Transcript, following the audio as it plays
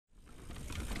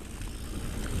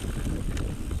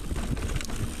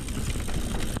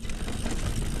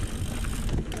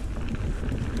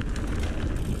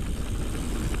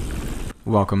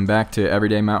Welcome back to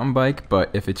Everyday Mountain Bike, but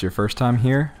if it's your first time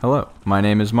here, hello. My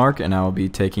name is Mark and I will be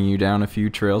taking you down a few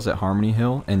trails at Harmony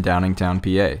Hill in Downingtown,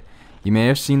 PA. You may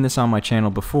have seen this on my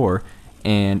channel before,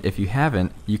 and if you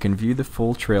haven't, you can view the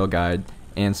full trail guide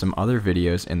and some other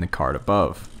videos in the card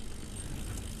above.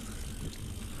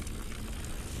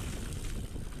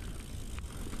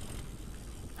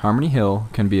 Harmony Hill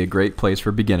can be a great place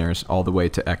for beginners all the way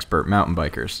to expert mountain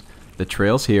bikers. The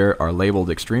trails here are labeled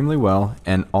extremely well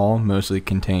and all mostly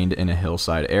contained in a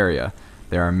hillside area.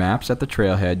 There are maps at the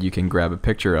trailhead you can grab a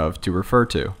picture of to refer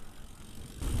to.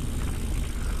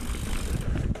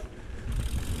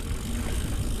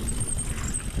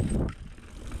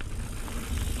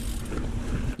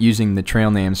 Using the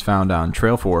trail names found on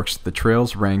Trailforks, the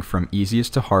trails rank from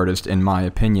easiest to hardest in my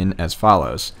opinion as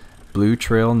follows: Blue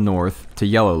Trail North to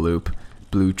Yellow Loop,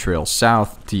 Blue Trail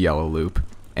South to Yellow Loop,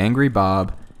 Angry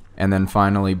Bob, and then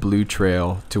finally Blue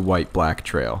Trail to White Black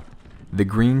Trail. The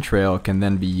green trail can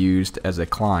then be used as a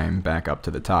climb back up to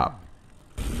the top.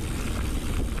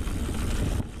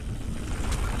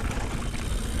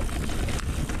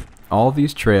 All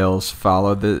these trails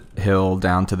follow the hill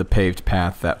down to the paved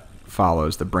path that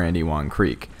follows the Brandywine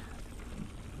Creek.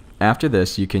 After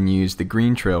this, you can use the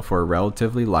green trail for a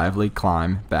relatively lively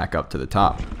climb back up to the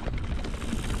top.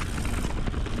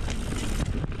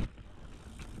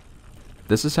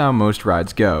 This is how most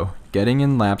rides go, getting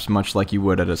in laps much like you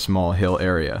would at a small hill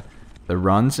area. The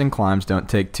runs and climbs don't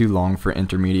take too long for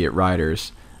intermediate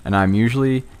riders, and I'm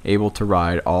usually able to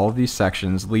ride all of these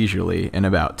sections leisurely in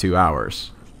about 2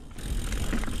 hours.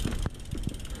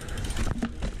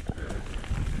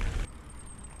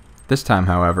 This time,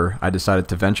 however, I decided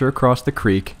to venture across the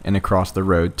creek and across the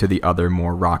road to the other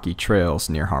more rocky trails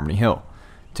near Harmony Hill.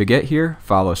 To get here,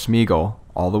 follow Smeagol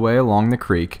all the way along the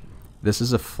creek. This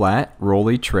is a flat,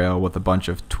 rolly trail with a bunch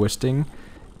of twisting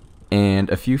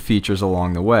and a few features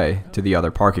along the way to the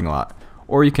other parking lot,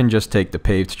 or you can just take the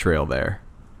paved trail there.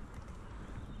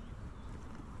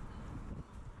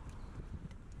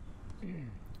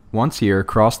 Once here,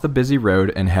 cross the busy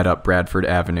road and head up Bradford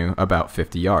Avenue about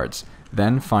 50 yards.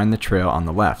 Then find the trail on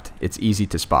the left. It's easy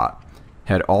to spot.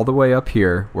 Head all the way up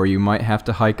here where you might have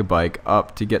to hike a bike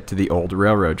up to get to the old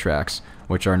railroad tracks,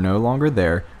 which are no longer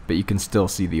there, but you can still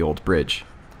see the old bridge.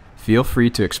 Feel free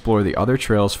to explore the other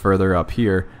trails further up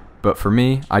here, but for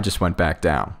me, I just went back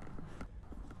down.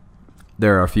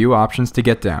 There are a few options to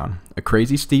get down. A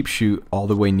crazy steep chute all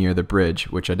the way near the bridge,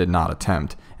 which I did not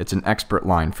attempt. It's an expert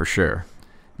line for sure.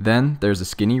 Then there's a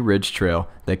skinny ridge trail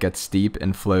that gets steep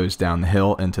and flows down the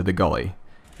hill into the gully.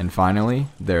 And finally,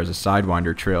 there's a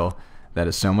Sidewinder trail that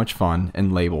is so much fun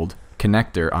and labeled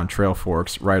Connector on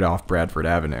Trailforks right off Bradford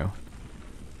Avenue.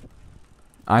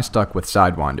 I stuck with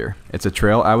Sidewinder. It's a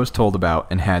trail I was told about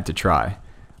and had to try.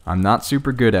 I'm not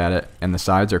super good at it and the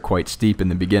sides are quite steep in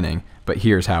the beginning, but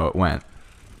here's how it went.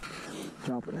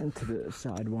 Jumping into the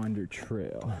Sidewinder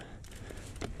trail.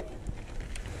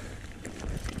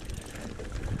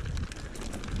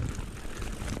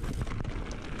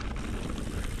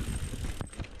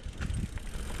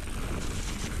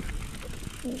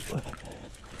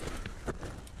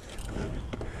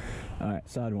 Alright,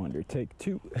 Sidewinder, take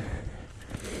 2.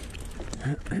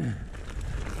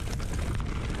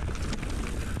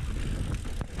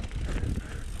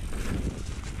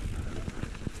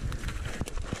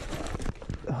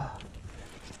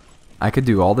 I could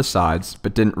do all the sides,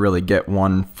 but didn't really get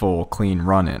one full clean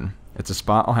run in. It's a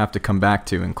spot I'll have to come back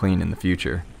to and clean in the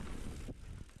future.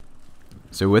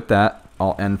 So with that,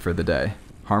 I'll end for the day.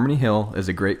 Harmony Hill is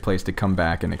a great place to come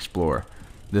back and explore.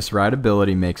 This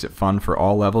rideability makes it fun for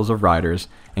all levels of riders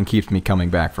and keeps me coming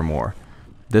back for more.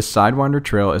 This Sidewinder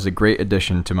trail is a great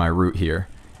addition to my route here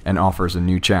and offers a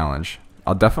new challenge.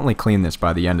 I'll definitely clean this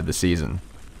by the end of the season.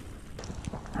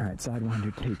 Alright,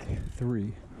 Sidewinder, take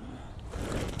 3.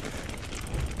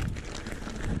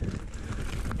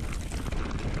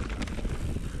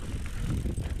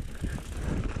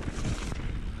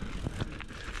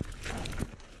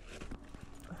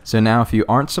 So now if you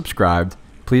aren't subscribed,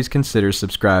 please consider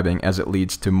subscribing as it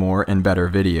leads to more and better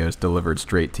videos delivered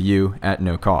straight to you at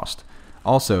no cost.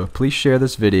 Also, please share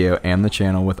this video and the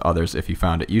channel with others if you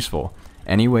found it useful.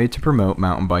 Any way to promote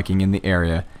mountain biking in the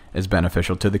area is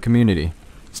beneficial to the community.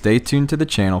 Stay tuned to the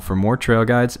channel for more trail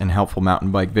guides and helpful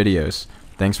mountain bike videos.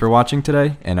 Thanks for watching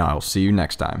today, and I'll see you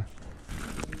next time.